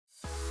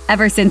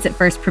Ever since it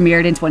first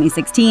premiered in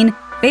 2016,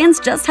 fans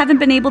just haven't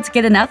been able to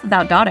get enough of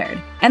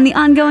OutDaughtered and the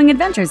ongoing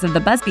adventures of the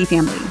Busby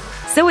family.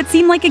 So it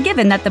seemed like a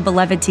given that the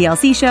beloved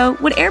TLC show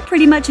would air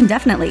pretty much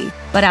indefinitely,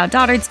 but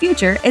OutDaughtered's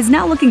future is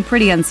now looking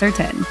pretty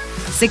uncertain.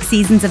 6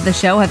 seasons of the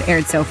show have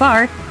aired so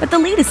far, but the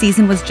latest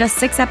season was just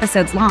 6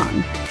 episodes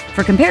long.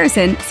 For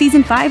comparison,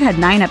 Season 5 had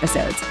 9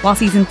 episodes, while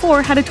Season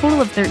 4 had a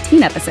total of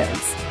 13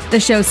 episodes. The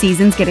show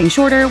seasons getting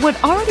shorter would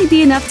already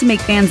be enough to make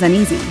fans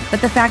uneasy,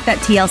 but the fact that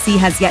TLC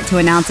has yet to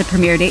announce a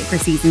premiere date for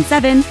Season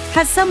 7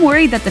 has some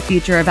worried that the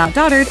future of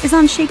OutDaughtered is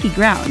on shaky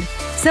ground.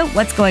 So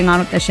what's going on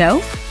with the show?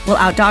 Will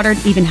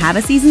OutDaughtered even have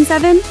a Season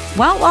 7?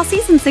 Well, while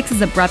Season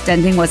 6's abrupt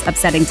ending was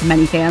upsetting to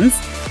many fans,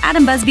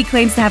 Adam Busby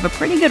claims to have a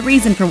pretty good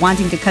reason for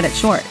wanting to cut it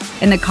short.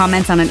 In the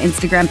comments on an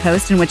Instagram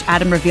post in which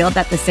Adam revealed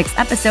that the 6th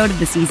episode of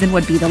the season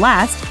would be the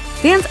last,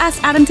 fans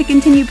asked Adam to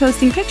continue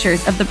posting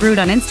pictures of the brood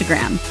on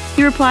Instagram.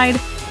 He replied,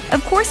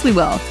 "Of course we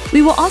will.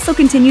 We will also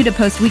continue to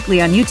post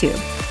weekly on YouTube,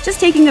 just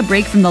taking a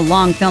break from the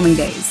long filming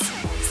days."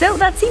 So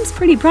that seems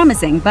pretty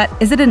promising, but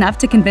is it enough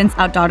to convince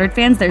OutDaughtered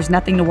fans there's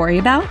nothing to worry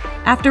about?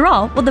 After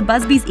all, will the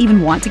Busbys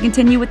even want to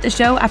continue with the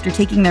show after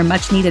taking their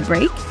much-needed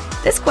break?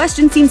 This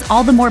question seems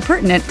all the more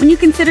pertinent when you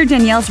consider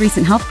Danielle's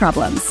recent health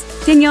problems.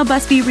 Danielle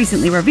Busby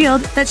recently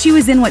revealed that she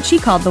was in what she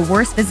called the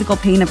worst physical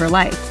pain of her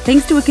life,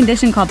 thanks to a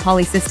condition called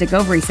polycystic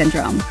ovary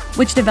syndrome,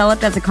 which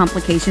developed as a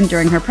complication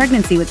during her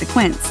pregnancy with the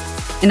quints.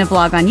 In a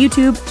vlog on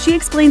YouTube, she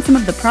explained some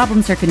of the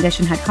problems her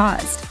condition had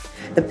caused.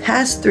 The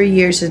past 3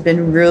 years has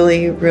been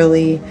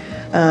really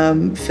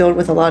filled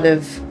with a lot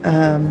of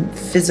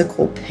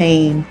physical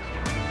pain.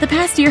 The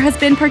past year has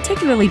been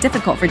particularly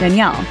difficult for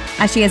Danielle,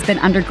 as she has been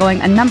undergoing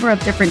a number of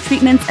different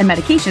treatments and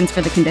medications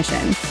for the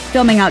condition.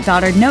 Filming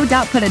OutDaughtered no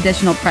doubt put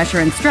additional pressure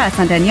and stress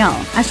on Danielle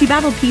as she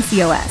battled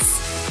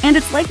PCOS. And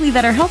it's likely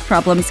that her health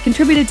problems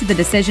contributed to the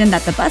decision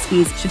that the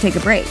Busbys should take a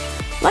break.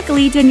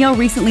 Luckily, Danielle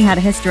recently had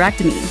a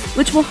hysterectomy,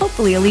 which will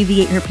hopefully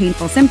alleviate her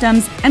painful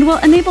symptoms and will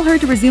enable her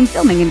to resume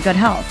filming in good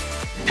health.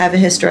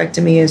 Having a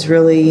hysterectomy is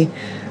really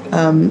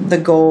the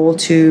goal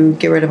to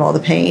get rid of all the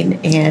pain,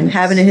 and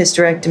having a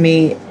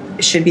hysterectomy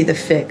should be the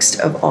fix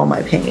of all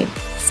my pain.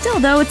 Still,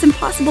 though, it's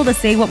impossible to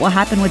say what will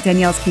happen with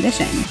Danielle's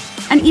condition.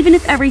 And even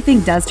if everything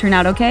does turn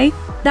out okay,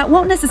 that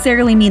won't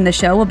necessarily mean the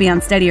show will be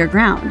on steadier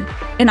ground.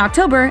 In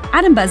October,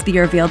 Adam Busby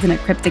revealed in a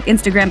cryptic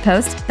Instagram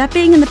post that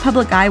being in the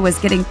public eye was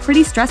getting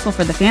pretty stressful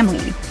for the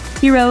family.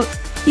 He wrote,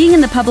 "Being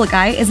in the public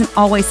eye isn't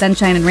always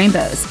sunshine and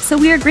rainbows, so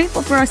we are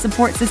grateful for our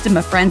support system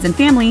of friends and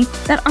family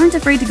that aren't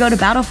afraid to go to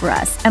battle for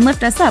us and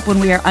lift us up when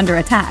we are under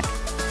attack."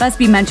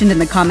 Busby mentioned in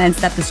the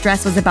comments that the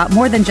stress was about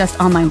more than just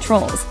online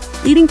trolls,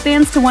 leading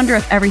fans to wonder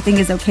if everything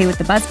is okay with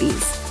the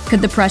Busbys.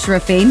 Could the pressure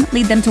of fame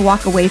lead them to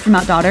walk away from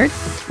OutDaughtered?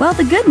 Well,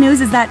 the good news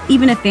is that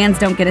even if fans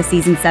don't get a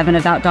Season 7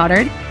 of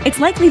OutDaughtered, it's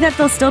likely that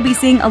they'll still be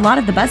seeing a lot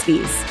of the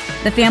Busbys.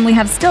 The family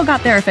have still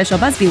got their official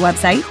Busby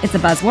website, It's a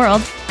Buzz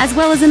World, as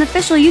well as an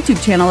official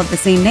YouTube channel of the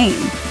same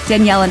name.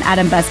 Danielle and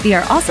Adam Busby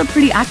are also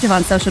pretty active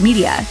on social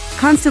media,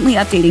 constantly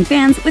updating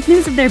fans with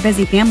news of their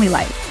busy family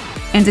life.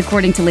 And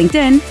according to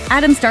LinkedIn,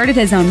 Adam started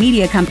his own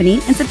media company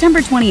in September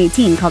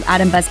 2018 called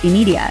Adam Busby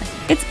Media.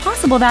 It's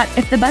possible that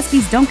if the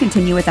Busbys don't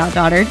continue with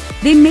OutDaughtered,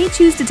 they may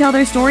choose to tell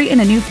their story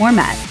in a new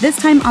format, this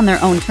time on their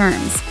own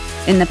terms.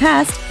 In the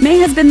past, May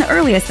has been the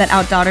earliest that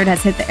OutDaughtered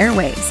has hit the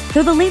airwaves,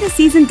 though the latest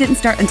season didn't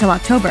start until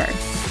October.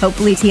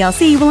 Hopefully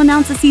TLC will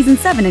announce a Season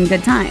 7 in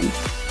good time.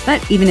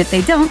 But even if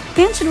they don't,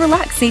 fans should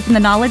relax safe in the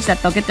knowledge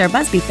that they'll get their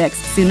Busby fix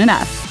soon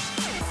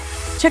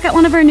enough. Check out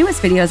one of our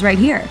newest videos right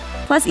here.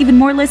 Plus, even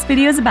more list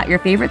videos about your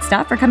favorite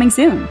stuff are coming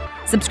soon.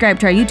 Subscribe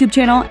to our YouTube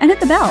channel and hit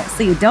the bell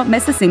so you don't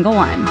miss a single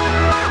one.